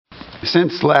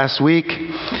Since last week,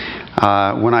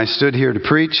 when I stood here to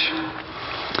preach,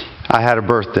 I had a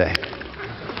birthday.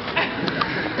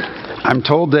 I'm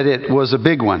told that it was a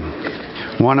big one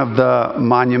of the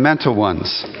monumental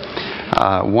ones,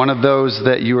 one of those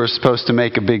that you are supposed to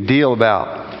make a big deal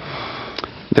about.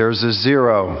 There's a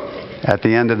 0 at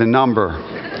the end of the number.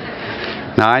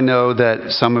 Now, I know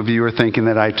that some of you are thinking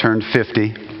that I turned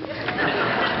 50,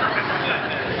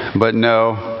 but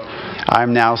no,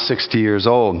 I'm now 60 years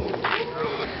old.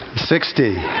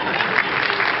 60.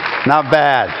 Not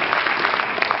bad.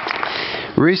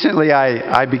 Recently,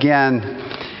 I began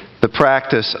the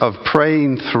practice of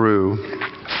praying through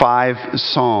 5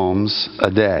 Psalms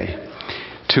a day.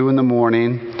 2 in the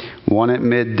morning, 1 at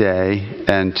midday,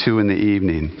 and 2 in the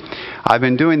evening. I've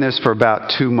been doing this for about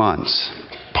 2 months,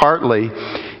 partly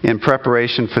in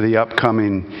preparation for the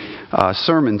upcoming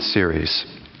sermon series.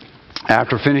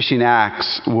 After finishing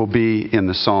Acts, we'll be in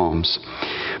the Psalms.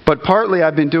 But partly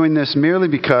I've been doing this merely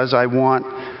because I want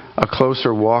a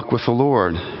closer walk with the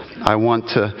Lord. I want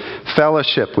to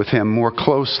fellowship with Him more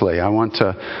closely. I want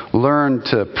to learn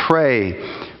to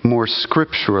pray more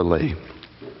scripturally.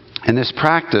 And this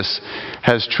practice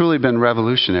has truly been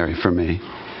revolutionary for me.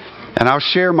 And I'll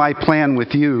share my plan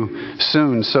with you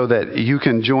soon so that you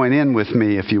can join in with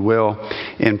me, if you will,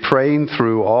 in praying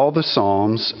through all the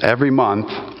Psalms every month,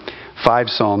 5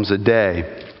 Psalms a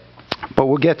day. But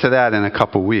we'll get to that in a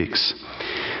couple weeks.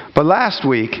 But last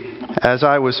week, as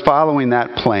I was following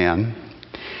that plan,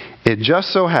 it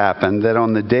just so happened that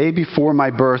on the day before my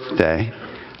birthday,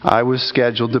 I was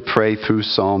scheduled to pray through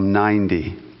Psalm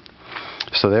 90.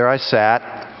 So there I sat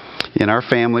in our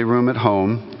family room at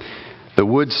home. The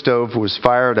wood stove was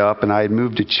fired up, and I had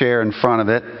moved a chair in front of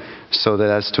it so that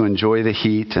as to enjoy the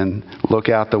heat and look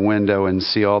out the window and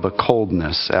see all the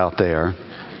coldness out there.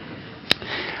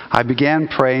 I began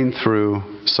praying through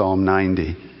Psalm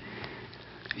 90.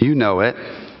 You know it.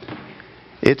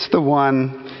 It's the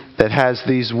one that has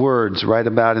these words right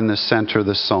about in the center of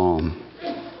the psalm.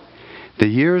 The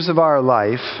years of our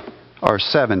life are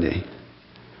 70,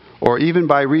 or even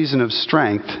by reason of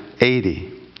strength,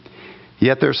 80.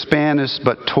 Yet their span is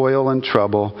but toil and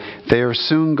trouble. They are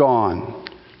soon gone,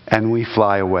 and we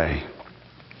fly away.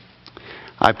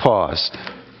 I paused.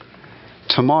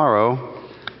 Tomorrow,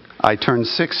 I turned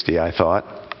 60, I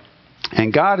thought,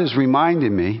 and God is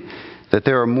reminding me that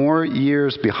there are more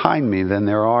years behind me than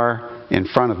there are in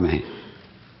front of me.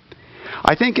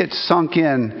 I think it's sunk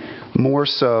in more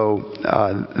so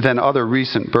than other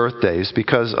recent birthdays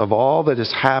because of all that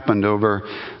has happened over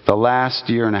the last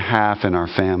year and a half in our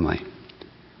family.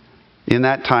 In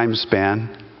that time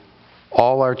span,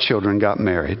 all our children got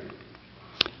married.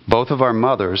 Both of our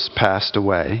mothers passed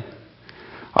away.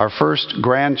 Our first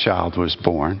grandchild was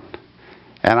born,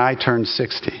 and I turned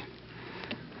 60.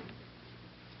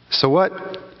 So what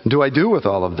do I do with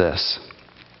all of this?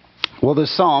 Well, the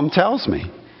psalm tells me.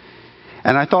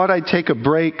 And I thought I'd take a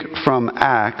break from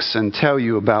Acts and tell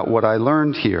you about what I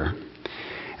learned here.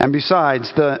 And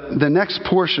besides, the next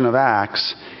portion of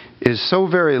Acts is so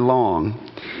very long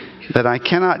that I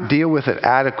cannot deal with it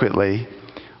adequately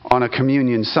on a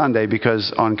Communion Sunday,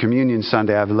 because on Communion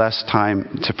Sunday I have less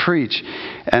time to preach.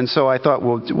 And so I thought,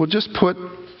 we'll just put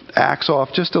Acts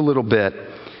off just a little bit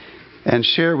and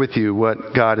share with you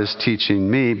what God is teaching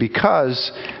me,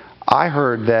 because I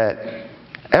heard that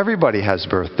everybody has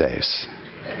birthdays.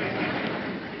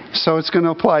 So it's going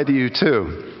to apply to you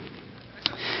too.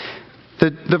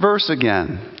 The verse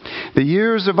again. The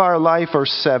years of our life are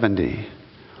 70,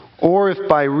 or if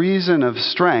by reason of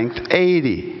strength,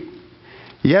 80.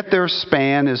 Yet their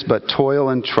span is but toil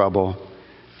and trouble.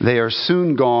 They are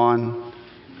soon gone,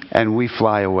 and we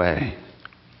fly away.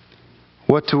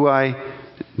 What do I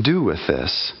do with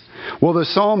this? Well, the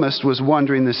psalmist was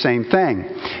wondering the same thing.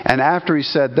 And after he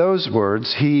said those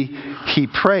words, he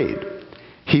prayed.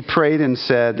 He prayed and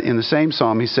said, in the same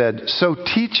psalm, he said, "So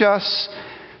teach us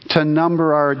to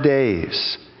number our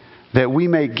days, that we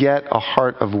may get a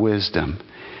heart of wisdom."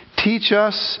 Teach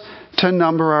us to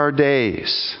number our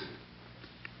days.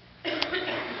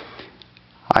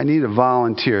 I need a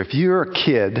volunteer. If you're a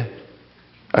kid,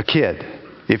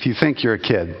 if you think you're a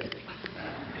kid,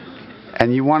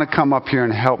 and you want to come up here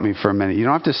and help me for a minute, you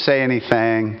don't have to say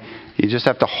anything. You just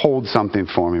have to hold something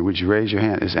for me. Would you raise your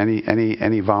hand? Is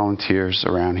any volunteers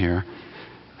around here?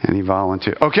 Any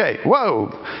volunteer? Okay.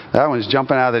 Whoa! That one's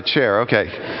jumping out of the chair. Okay.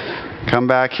 Come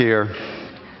back here.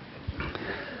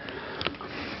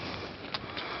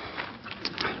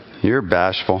 You're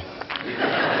bashful.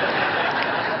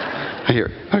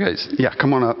 Here. Okay. Yeah,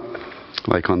 come on up.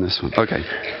 Like on this one. Okay.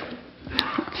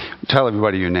 tell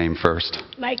everybody your name first.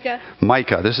 Micah.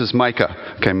 Micah. This is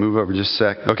Micah. Okay, move over just a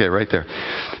sec. Okay, right there.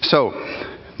 So,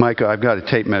 Micah, I've got a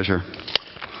tape measure.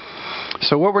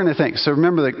 So what we're going to think. So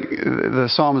remember the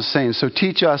psalmist is saying, so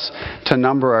teach us to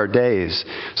number our days.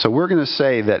 So we're going to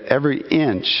say that every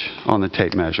inch on the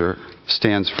tape measure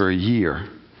stands for a year.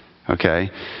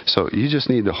 Okay? So you just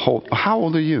need to hold. How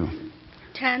old are you?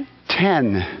 10.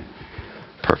 10.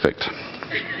 Perfect.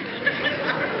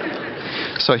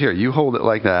 So here, you hold it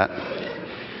like that.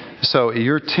 So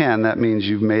you're 10, that means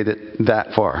you've made it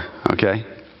that far, okay?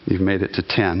 You've made it to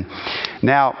 10.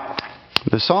 Now,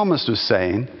 the psalmist was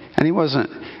saying, and he wasn't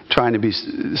trying to be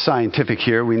scientific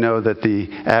here. We know that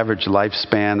the average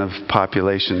lifespan of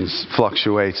populations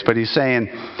fluctuates. But he's saying,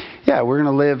 yeah, we're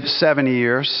going to live 70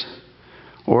 years,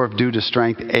 or if due to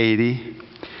strength, 80.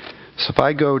 So if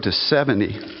I go to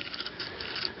 70,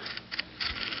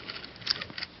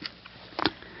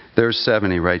 there's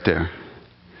 70 right there.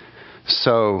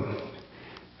 So,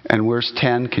 and where's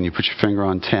 10? Can you put your finger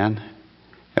on 10?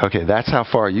 Okay, that's how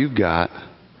far you've got.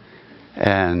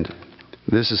 And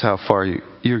this is how far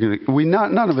you're going to...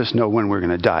 None of us know when we're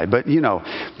going to die, but you know,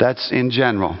 that's in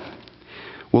general.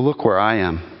 Well, look where I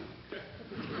am.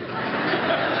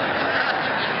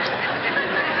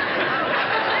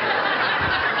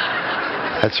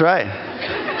 That's right.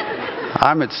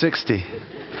 I'm at 60.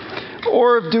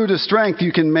 Or if due to strength,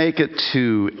 you can make it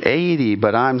to 80,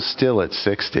 but I'm still at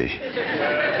 60.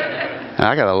 And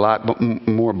I got a lot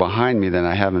more behind me than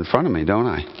I have in front of me, don't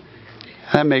I?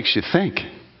 That makes you think.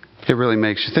 It really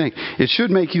makes you think. It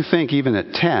should make you think even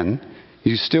at 10.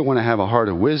 You still want to have a heart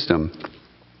of wisdom.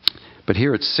 But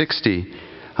here at 60,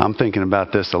 I'm thinking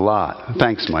about this a lot.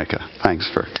 Thanks, Micah. Thanks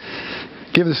for...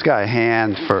 Give this guy a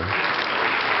hand for...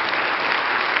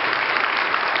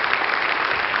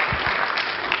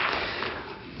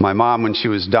 My mom, when she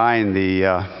was dying,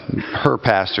 her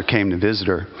pastor came to visit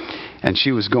her, and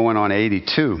she was going on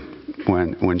 82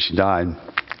 when she died.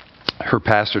 Her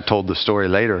pastor told the story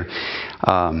later.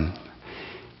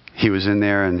 He was in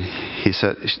there, and he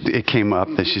said it came up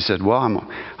that she said,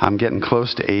 "Well, I'm getting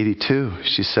close to 82."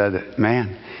 She said,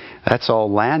 "Man, that's all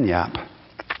lagniappe."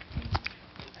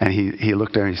 And he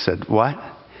looked at her and he said, "What?"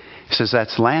 He says,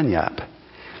 "That's lagniappe."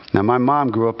 Now, my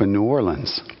mom grew up in New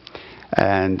Orleans.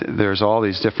 And there's all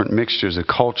these different mixtures of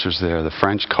cultures there, the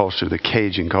French culture, the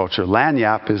Cajun culture.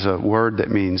 Lagniappe is a word that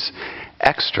means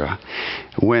extra.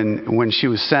 When she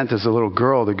was sent as a little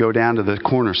girl to go down to the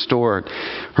corner store,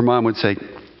 her mom would say,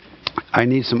 "I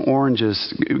need some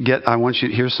oranges.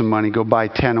 Here's some money. Go buy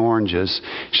 10 oranges."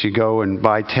 She'd go and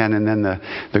buy 10, and then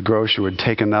the grocer would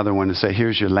take another one and say,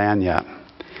 "Here's your lagniappe."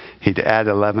 He'd add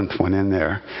 11th one in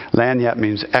there. Lagniappe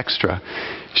means extra.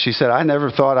 She said, "I never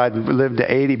thought I'd live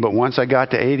to 80, but once I got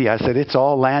to 80, I said, it's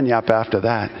all lagniappe after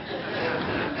that."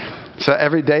 So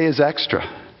every day is extra.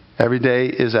 Every day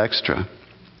is extra.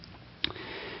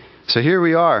 So here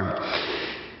we are.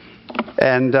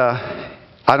 And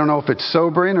I don't know if it's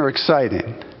sobering or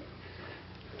exciting.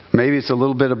 Maybe it's a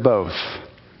little bit of both.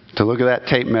 To look at that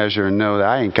tape measure and know that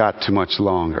I ain't got too much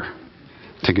longer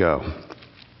to go.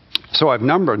 So I've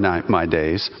numbered my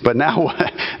days, but now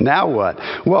what? Now what?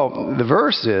 Well, the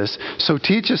verse is, so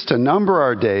teach us to number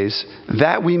our days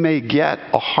that we may get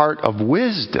a heart of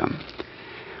wisdom.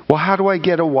 Well, how do I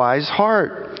get a wise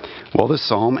heart? Well, the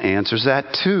psalm answers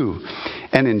that too.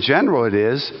 And in general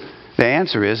the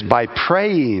answer is by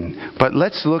praying. But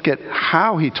let's look at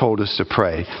how he told us to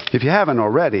pray. If you haven't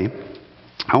already,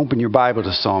 open your Bible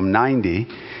to Psalm 90.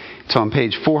 It's on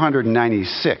page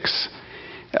 496.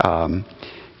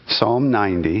 Psalm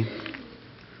 90,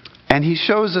 and he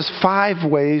shows us 5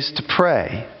 ways to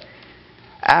pray.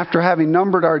 After having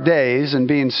numbered our days and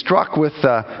being struck with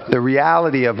the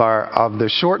reality of the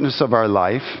shortness of our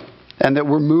life, and that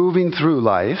we're moving through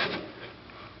life,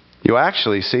 you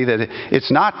actually see that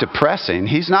it's not depressing.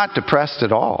 He's not depressed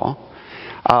at all,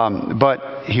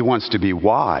 but he wants to be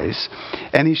wise.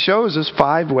 And he shows us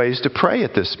 5 ways to pray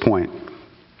at this point.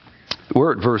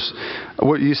 We're at verse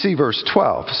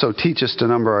 12. So teach us to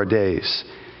number our days,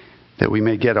 that we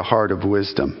may get a heart of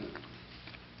wisdom.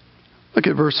 Look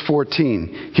at verse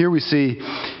 14. Here we see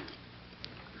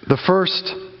the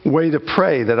first way to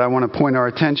pray that I want to point our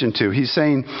attention to. He's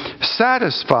saying,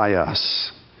 satisfy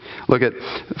us. Look at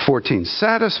 14.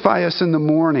 Satisfy us in the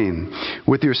morning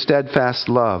with your steadfast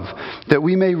love, that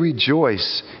we may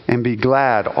rejoice and be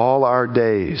glad all our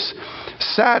days.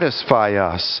 Satisfy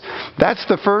us. That's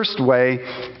the first way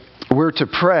we're to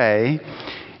pray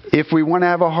if we want to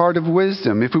have a heart of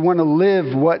wisdom. If we want to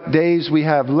live what days we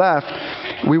have left,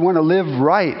 we want to live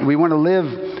right. We want to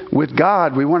live with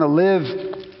God. We want to live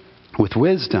with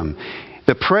wisdom.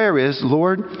 The prayer is,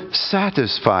 Lord,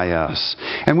 satisfy us.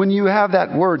 And when you have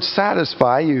that word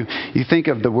satisfy, you think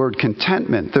of the word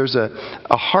contentment. There's a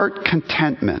heart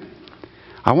contentment.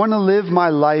 I want to live my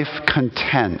life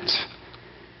content.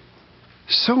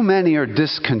 So many are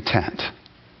discontent.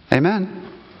 Amen?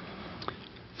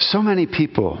 So many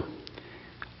people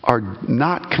are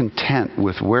not content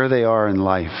with where they are in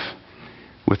life,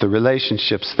 with the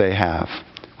relationships they have,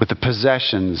 with the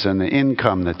possessions and the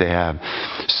income that they have.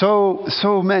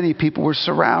 So many people, we're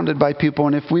surrounded by people,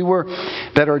 and if we were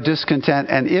that are discontent,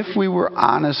 and if we were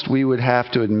honest, we would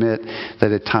have to admit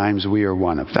that at times we are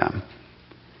one of them.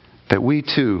 That we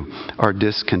too are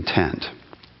discontent.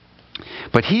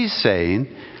 But he's saying,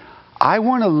 I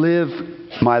want to live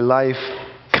my life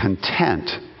content,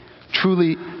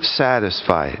 truly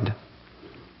satisfied.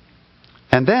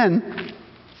 And then,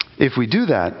 if we do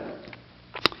that,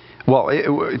 well,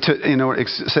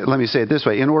 let me say it this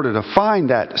way. In order to find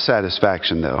that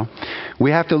satisfaction, though,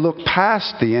 we have to look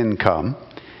past the income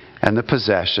and the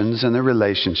possessions and the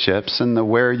relationships and the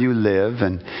where you live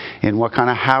and in what kind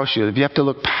of house you live. You have to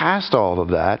look past all of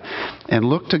that and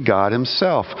look to God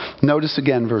himself. Notice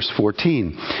again verse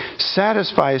 14.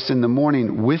 Satisfy us in the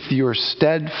morning with your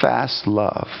steadfast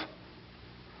love.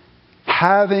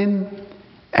 Having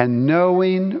and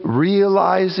knowing,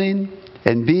 realizing,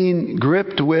 and being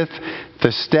gripped with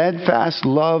the steadfast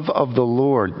love of the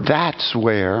Lord. That's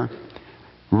where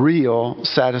real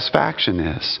satisfaction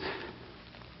is.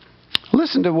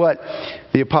 Listen to what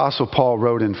the Apostle Paul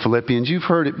wrote in Philippians. You've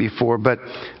heard it before, but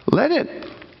let it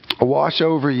wash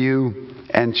over you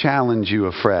and challenge you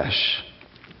afresh.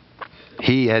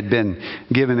 He had been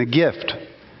given a gift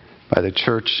by the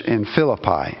church in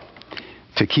Philippi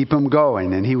to keep him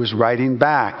going, and he was writing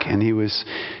back, and he was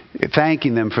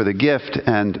thanking them for the gift.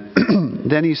 And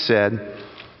then he said,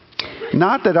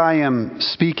 not that I am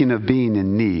speaking of being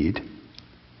in need.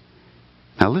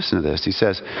 Now listen to this. He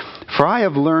says, for I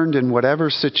have learned in whatever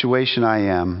situation I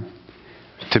am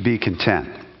to be content.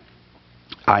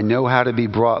 I know how to be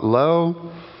brought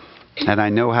low, and I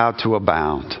know how to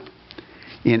abound.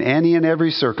 In any and every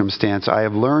circumstance, I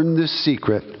have learned this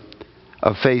secret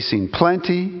of facing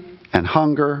plenty and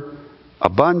hunger,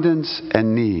 abundance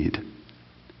and need.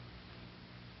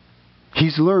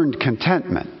 He's learned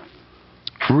contentment,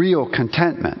 real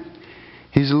contentment.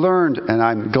 He's learned, and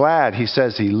I'm glad he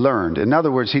says he learned. In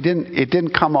other words, it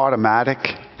didn't come automatic.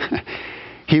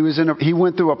 He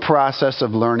went through a process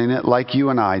of learning it like you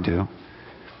and I do.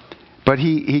 But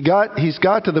he's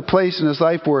got to the place in his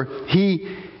life where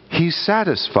he's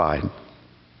satisfied.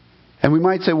 And we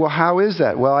might say, well, how is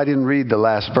that? Well, I didn't read the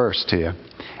last verse to you.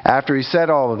 After he said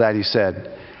all of that, he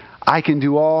said, I can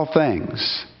do all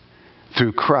things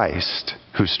through Christ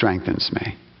who strengthens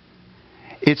me.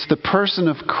 It's the person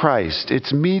of Christ.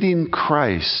 It's meeting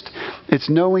Christ. It's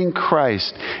knowing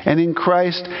Christ. And in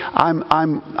Christ,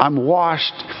 I'm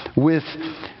washed with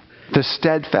the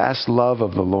steadfast love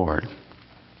of the Lord.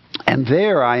 And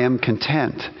there I am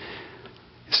content.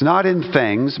 It's not in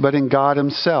things, but in God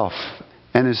himself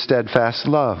and his steadfast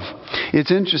love.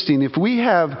 It's interesting. If we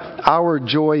have our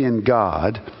joy in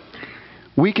God,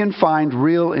 we can find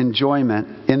real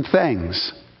enjoyment in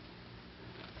things.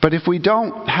 But if we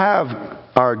don't have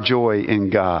our joy in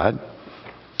God,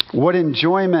 what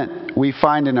enjoyment we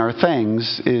find in our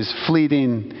things is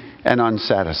fleeting and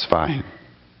unsatisfying.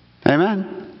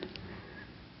 Amen?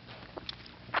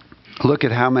 Look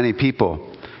at how many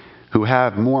people who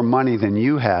have more money than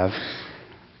you have,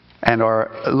 and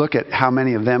look at how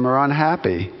many of them are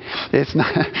unhappy. It's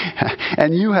not,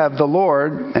 and you have the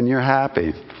Lord and you're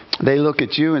happy. They look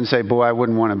at you and say, boy, I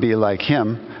wouldn't want to be like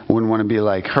him, wouldn't want to be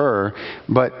like her,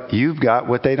 but you've got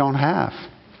what they don't have.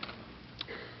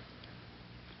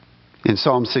 In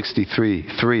Psalm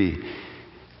 63:3,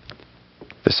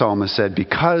 the psalmist said,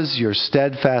 because your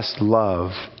steadfast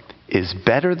love is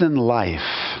better than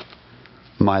life,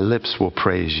 my lips will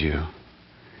praise you.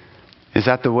 Is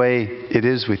that the way it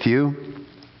is with you?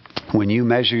 When you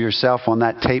measure yourself on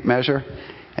that tape measure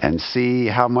and see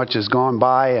how much has gone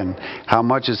by and how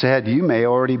much is ahead, you may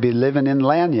already be living in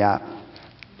Lanyap.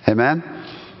 Amen?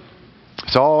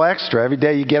 It's all extra. Every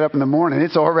day you get up in the morning,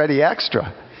 it's already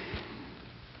extra.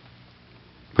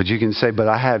 But you can say, but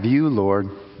I have you, Lord.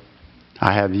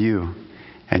 I have you.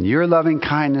 And your loving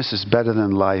kindness is better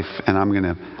than life, and I'm going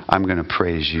to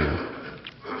praise you.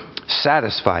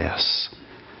 Satisfy us.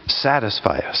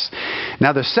 Satisfy us.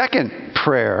 Now the second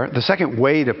prayer, the second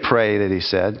way to pray that he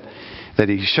said, that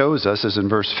he shows us is in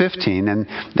verse 15, and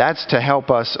that's to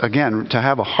help us, again, to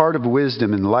have a heart of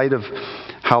wisdom in light of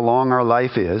how long our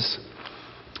life is.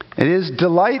 It is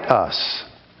delight us.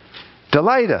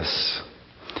 Delight us.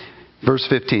 Verse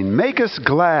 15, make us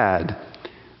glad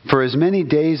for as many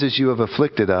days as you have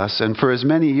afflicted us, and for as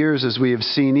many years as we have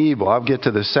seen evil. I'll get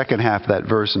to the second half of that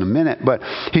verse in a minute, but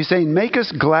he's saying, make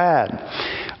us glad.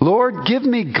 Lord, give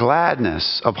me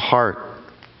gladness of heart.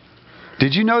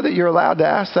 Did you know that you're allowed to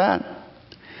ask that?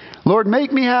 Lord,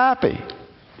 make me happy.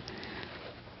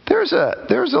 There's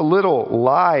a little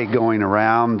lie going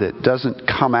around that doesn't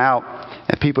come out,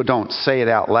 and people don't say it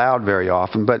out loud very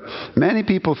often, but many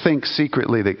people think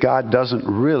secretly that God doesn't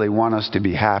really want us to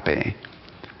be happy.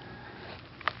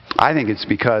 I think it's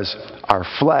because our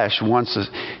flesh wants us,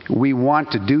 we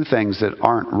want to do things that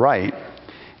aren't right,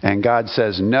 and God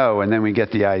says no, and then we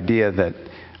get the idea that,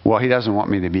 well, he doesn't want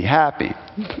me to be happy.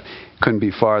 Couldn't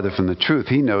be farther from the truth.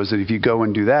 He knows that if you go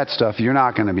and do that stuff, you're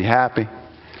not going to be happy.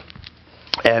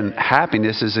 And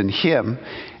happiness is in him,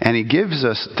 and he gives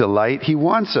us delight. He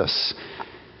wants us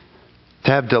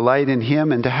to have delight in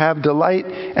him and to have delight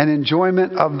and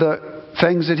enjoyment of the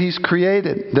things that he's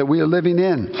created, that we are living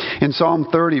in. In Psalm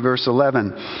 30, verse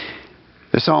 11,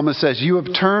 the psalmist says, you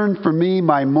have turned for me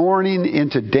my mourning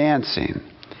into dancing.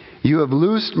 You have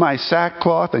loosed my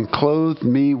sackcloth and clothed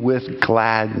me with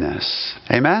gladness.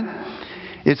 Amen?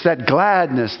 It's that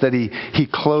gladness that he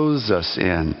clothes us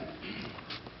in.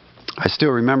 I still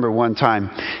remember one time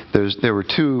there were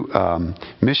two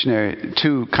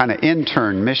kind of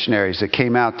intern missionaries that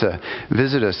came out to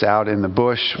visit us out in the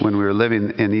bush when we were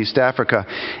living in East Africa,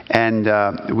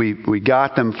 and we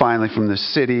got them finally from the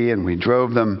city, and we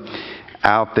drove them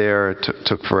out there. It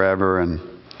took forever, and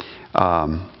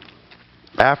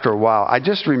after a while, I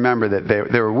just remember that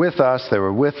they were with us. They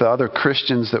were with the other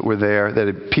Christians that were there.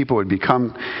 That people would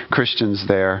become Christians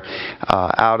there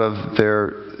out of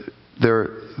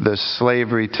the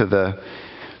slavery to the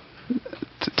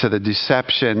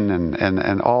deception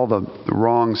and all the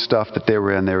wrong stuff that they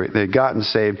were in. They had gotten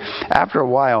saved. After a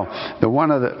while,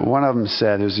 one of them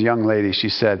said, it was a young lady, she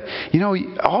said, you know,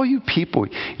 all you people,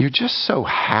 you're just so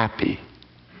happy.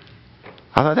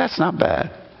 I thought, that's not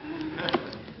bad.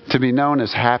 To be known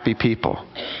as happy people.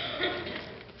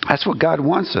 That's what God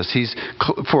wants us.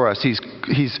 For us. He's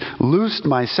loosed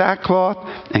my sackcloth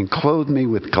and clothed me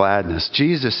with gladness.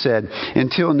 Jesus said,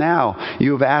 until now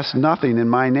you have asked nothing in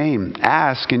my name.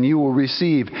 Ask and you will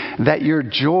receive, that your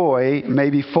joy may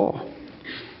be full.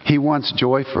 He wants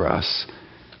joy for us.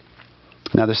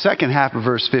 Now the second half of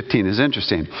verse 15 is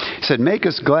interesting. He said, make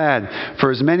us glad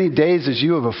for as many days as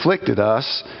you have afflicted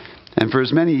us, and for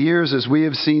as many years as we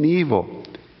have seen evil.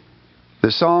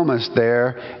 The psalmist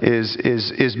there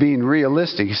is being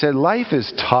realistic. He said, life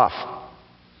is tough.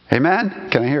 Amen?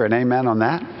 Can I hear an amen on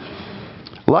that?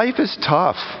 Life is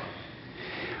tough.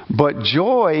 But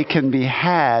joy can be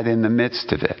had in the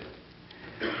midst of it.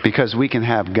 Because we can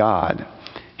have God.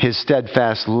 His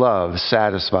steadfast love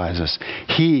satisfies us.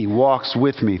 He walks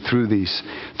with me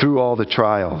through all the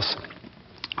trials.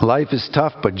 Life is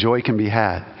tough, but joy can be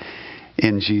had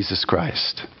in Jesus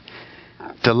Christ.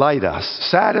 Delight us.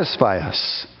 Satisfy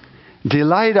us.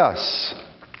 Delight us.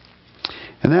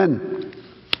 And then,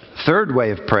 third way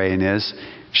of praying is,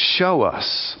 show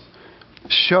us.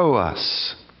 Show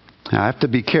us. Now, I have to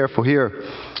be careful here.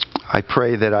 I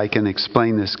pray that I can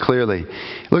explain this clearly.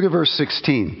 Look at verse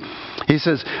 16. He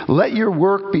says, let your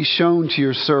work be shown to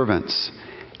your servants,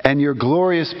 and your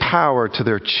glorious power to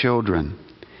their children.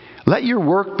 Let your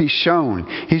work be shown.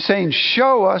 He's saying,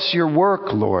 show us your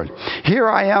work, Lord. Here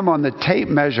I am on the tape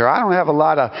measure. I don't have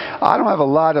a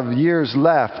lot of years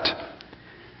left.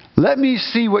 Let me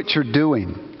see what you're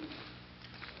doing.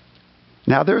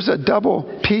 Now, there's a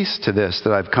double piece to this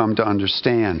that I've come to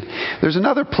understand. There's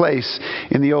another place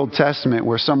in the Old Testament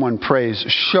where someone prays,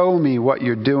 show me what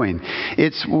you're doing.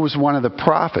 It was one of the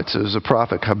prophets. It was the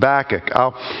prophet Habakkuk.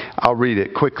 I'll read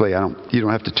it quickly. You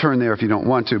don't have to turn there if you don't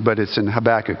want to, but it's in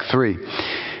Habakkuk 3,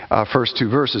 first two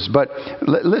verses. But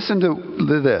listen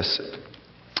to this.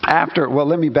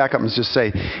 Let me back up and just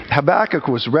say, Habakkuk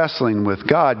was wrestling with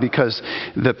God because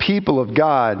the people of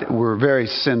God were very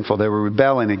sinful. They were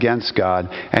rebelling against God.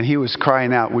 And he was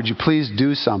crying out, would you please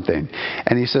do something?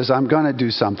 And he says, I'm going to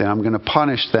do something. I'm going to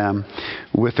punish them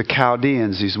with the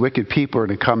Chaldeans. These wicked people are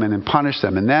to come in and punish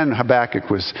them. And then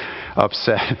Habakkuk was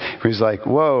upset. He's like,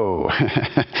 whoa,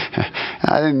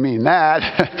 I didn't mean that.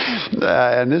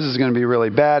 And this is going to be really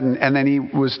bad. And then he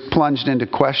was plunged into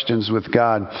questions with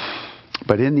God.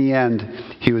 But in the end,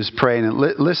 he was praying. And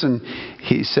listen,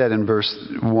 he said in verse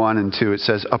 1 and 2, it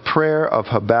says, a prayer of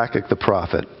Habakkuk the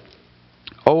prophet.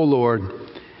 O Lord,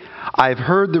 I have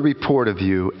heard the report of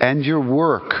you, and your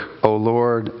work, O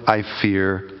Lord, I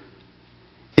fear.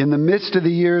 In the midst of the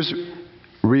years,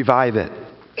 revive it.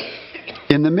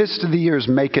 In the midst of the years,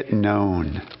 make it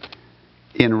known.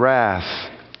 In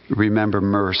wrath, remember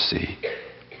mercy.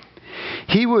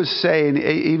 He was saying,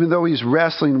 even though he's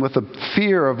wrestling with the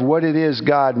fear of what it is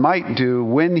God might do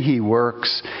when he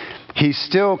works, he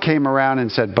still came around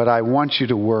and said, but I want you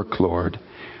to work, Lord.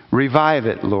 Revive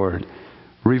it, Lord.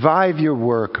 Revive your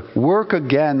work. Work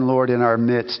again, Lord, in our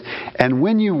midst. And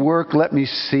when you work, let me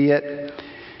see it.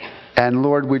 And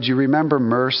Lord, would you remember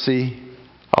mercy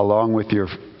along with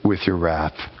your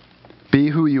wrath? Be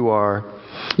who you are.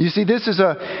 You see, this is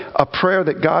a prayer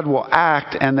that God will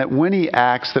act, and that when he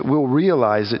acts, that we'll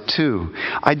realize it too.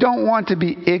 I don't want to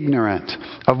be ignorant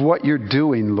of what you're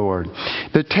doing, Lord.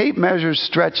 The tape measure's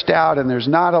stretched out, and there's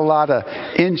not a lot of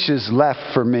inches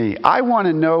left for me. I want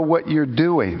to know what you're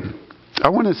doing. I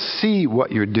want to see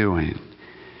what you're doing.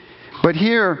 But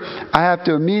here, I have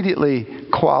to immediately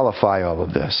qualify all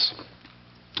of this.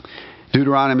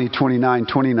 Deuteronomy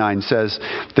 29:29 says,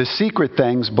 the secret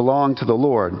things belong to the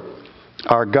Lord,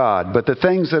 our God, but the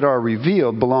things that are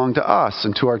revealed belong to us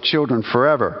and to our children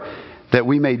forever, that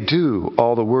we may do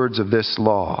all the words of this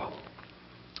law.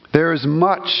 There is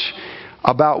much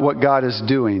about what God is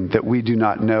doing that we do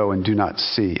not know and do not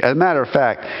see. As a matter of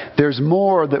fact, there's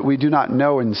more that we do not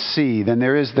know and see than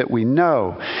there is that we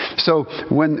know. So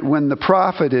when the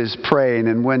prophet is praying,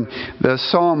 and when the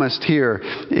psalmist here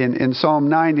in Psalm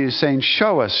 90 is saying,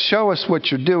 show us what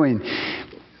you're doing,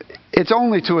 it's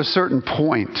only to a certain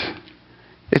point.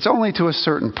 It's only to a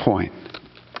certain point.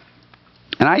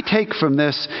 And I take from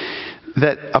this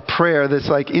that a prayer that's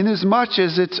like, inasmuch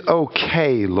as it's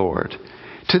okay, Lord,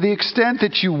 to the extent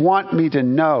that you want me to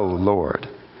know, Lord,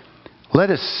 let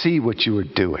us see what you are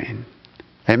doing.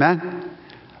 Amen?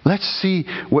 Let's see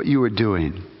what you are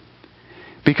doing.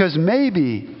 Because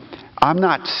maybe I'm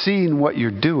not seeing what you're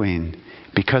doing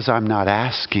because I'm not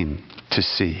asking to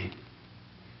see.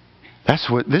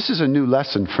 This is a new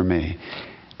lesson for me.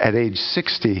 At age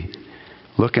 60,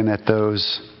 looking at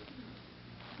those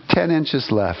 10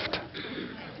 inches left,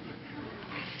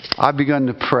 I've begun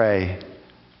to pray,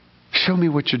 show me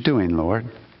what you're doing, Lord.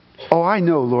 Oh, I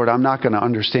know, Lord, I'm not going to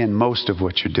understand most of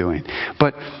what you're doing.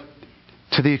 But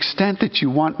to the extent that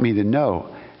you want me to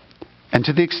know, and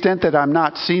to the extent that I'm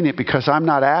not seeing it because I'm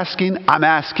not asking, I'm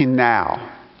asking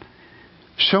now.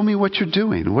 Show me what you're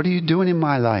doing. What are you doing in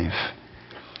my life?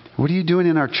 What are you doing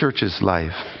in our church's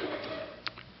life?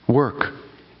 Work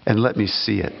and let me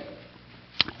see it.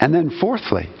 And then fourth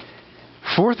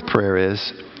prayer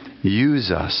is, use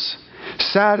us.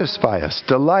 Satisfy us,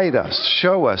 delight us,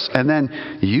 show us, and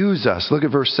then use us. Look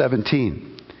at verse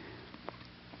 17.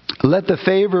 Let the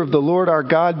favor of the Lord our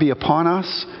God be upon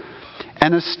us,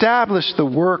 and establish the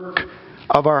work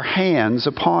of our hands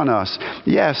upon us.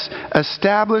 Yes,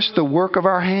 establish the work of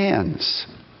our hands.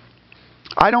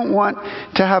 I don't want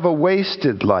to have a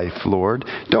wasted life, Lord.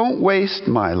 Don't waste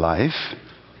my life.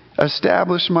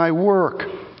 Establish my work.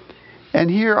 And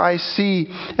here I see,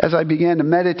 as I began to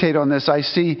meditate on this, I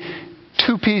see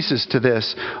two pieces to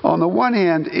this. On the one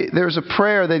hand, there's a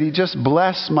prayer that he just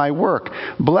bless my work.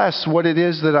 Bless what it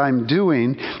is that I'm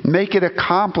doing. Make it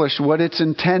accomplish what it's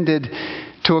intended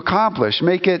to accomplish.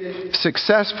 Make it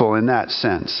successful in that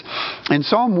sense. In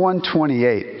Psalm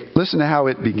 128, listen to how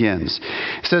it begins.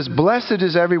 It says, blessed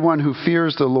is everyone who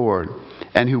fears the Lord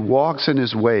and who walks in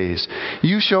his ways.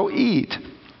 You shall eat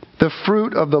the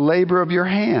fruit of the labor of your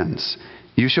hands.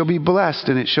 You shall be blessed,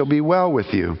 and it shall be well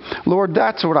with you. Lord,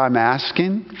 that's what I'm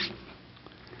asking.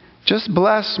 Just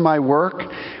bless my work.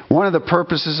 One of the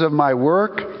purposes of my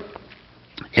work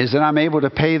is that I'm able to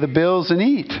pay the bills and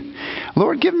eat.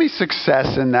 Lord, give me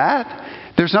success in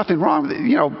that. There's nothing wrong with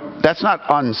it. That's not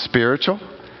unspiritual.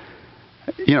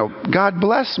 God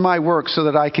bless my work so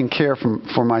that I can care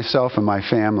for myself and my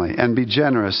family and be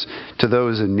generous to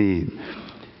those in need.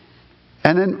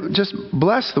 And then just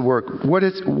bless the work.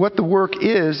 What the work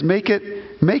is, make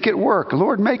it work.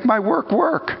 Lord, make my work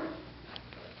work.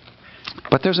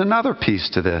 But there's another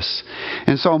piece to this.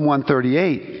 In Psalm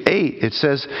 138, 8, it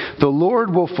says, the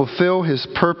Lord will fulfill his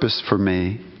purpose for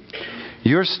me.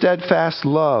 Your steadfast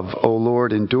love, O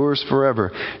Lord, endures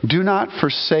forever. Do not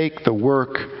forsake the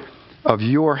work of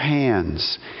your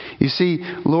hands. You see,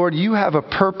 Lord, you have a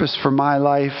purpose for my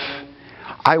life.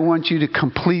 I want you to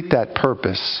complete that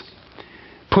purpose.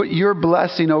 Put your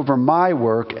blessing over my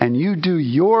work, and you do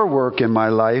your work in my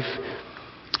life.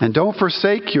 And don't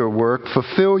forsake your work.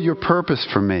 Fulfill your purpose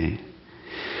for me.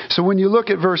 So when you look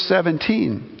at verse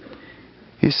 17,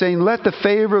 he's saying, let the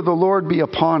favor of the Lord be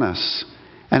upon us,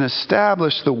 and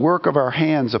establish the work of our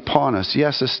hands upon us.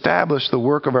 Yes, establish the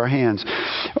work of our hands.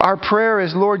 Our prayer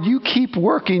is, Lord, you keep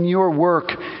working your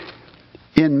work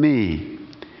in me.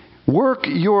 Work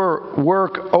your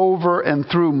work over and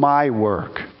through my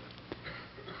work.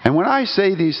 And when I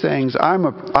say these things, I'm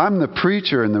the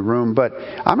preacher in the room, but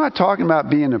I'm not talking about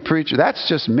being a preacher. That's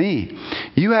just me.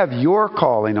 You have your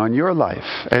calling on your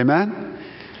life. Amen?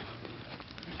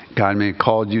 God may have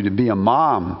called you to be a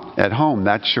mom at home.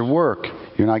 That's your work.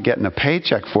 You're not getting a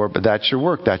paycheck for it, but that's your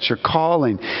work. That's your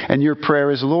calling. And your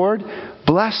prayer is, Lord,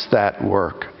 bless that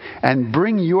work and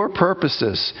bring your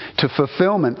purposes to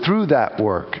fulfillment through that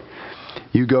work.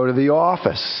 You go to the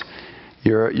office.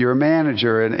 You're a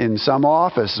manager in some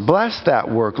office. Bless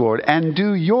that work, Lord, and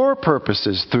do your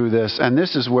purposes through this. And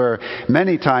this is where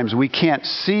many times we can't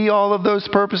see all of those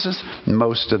purposes.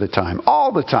 Most of the time.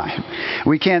 All the time.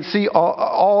 We can't see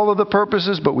all of the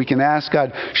purposes, but we can ask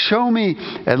God, show me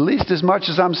at least as much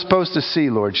as I'm supposed to see,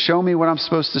 Lord. Show me what I'm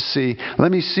supposed to see.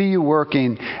 Let me see you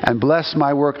working and bless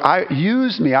my work.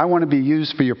 Use me. I want to be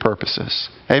used for your purposes.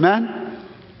 Amen?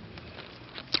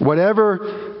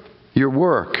 Whatever your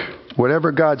work,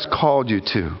 whatever God's called you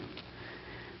to,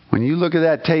 when you look at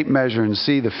that tape measure and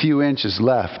see the few inches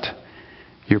left,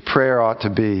 your prayer ought to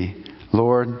be,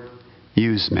 Lord,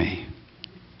 use me.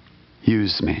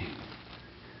 Use me.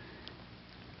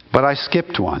 But I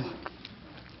skipped one.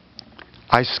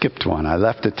 I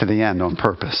left it to the end on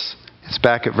purpose. It's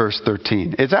back at verse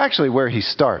 13. It's actually where he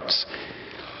starts.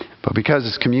 But because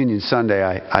it's Communion Sunday,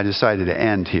 I decided to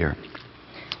end here.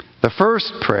 The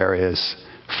first prayer is,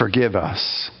 forgive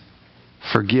us.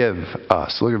 Forgive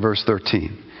us. Look at verse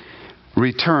 13.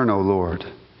 Return, O Lord.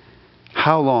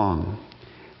 How long?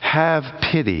 Have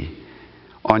pity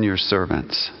on your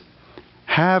servants.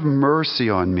 Have mercy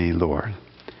on me, Lord.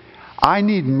 I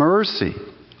need mercy,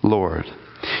 Lord.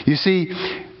 You see,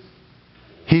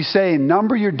 he's saying,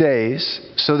 number your days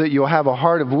so that you'll have a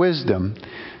heart of wisdom.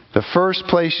 The first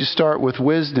place you start with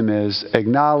wisdom is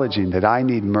acknowledging that I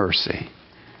need mercy.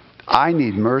 I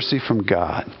need mercy from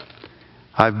God.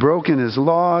 I've broken His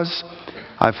laws.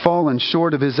 I've fallen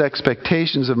short of His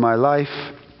expectations of my life.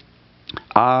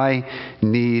 I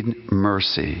need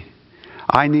mercy.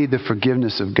 I need the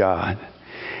forgiveness of God.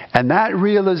 And that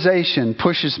realization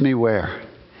pushes me where?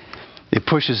 It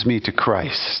pushes me to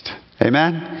Christ.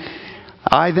 Amen?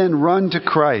 I then run to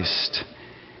Christ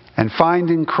and find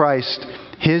in Christ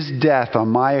His death on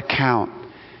my account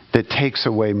that takes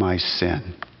away my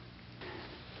sin.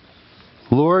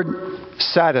 Lord,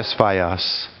 satisfy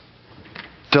us,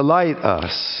 delight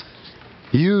us,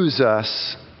 use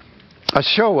us,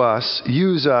 show us,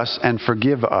 use us, and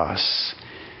forgive us.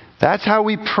 That's how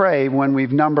we pray when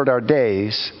we've numbered our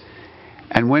days,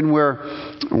 and when we're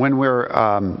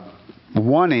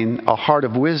wanting a heart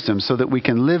of wisdom so that we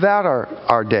can live out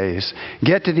our days,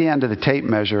 get to the end of the tape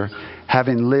measure,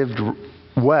 having lived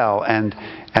well and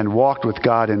walked with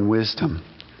God in wisdom.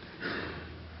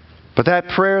 But that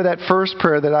prayer, that first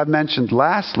prayer that I've mentioned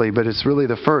lastly, but it's really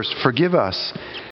the first, forgive us